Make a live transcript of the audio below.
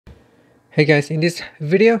Hey guys, in this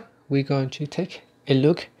video we're going to take a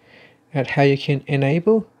look at how you can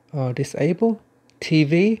enable or disable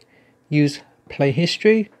TV use play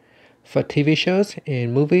history for TV shows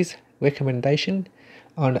and movies recommendation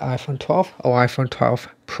on the iPhone 12 or iPhone 12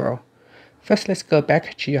 Pro. First, let's go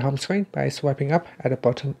back to your home screen by swiping up at the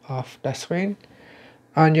bottom of the screen.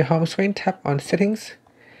 On your home screen, tap on Settings,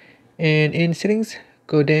 and in Settings,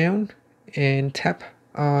 go down and tap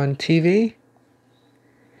on TV.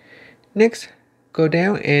 Next, go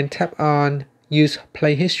down and tap on Use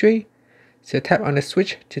Play History. So tap on the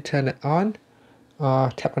switch to turn it on,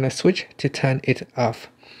 or tap on the switch to turn it off.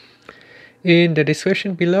 In the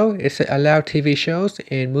description below, it says allow TV shows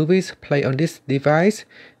and movies play on this device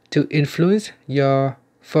to influence your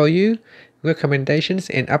For You recommendations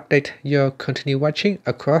and update your continue watching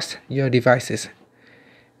across your devices.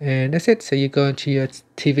 And that's it. So you go into your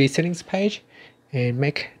TV settings page and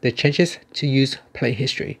make the changes to use play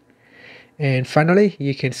history. And finally,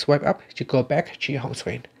 you can swipe up to go back to your home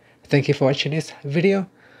screen. Thank you for watching this video.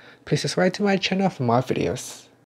 Please subscribe to my channel for more videos.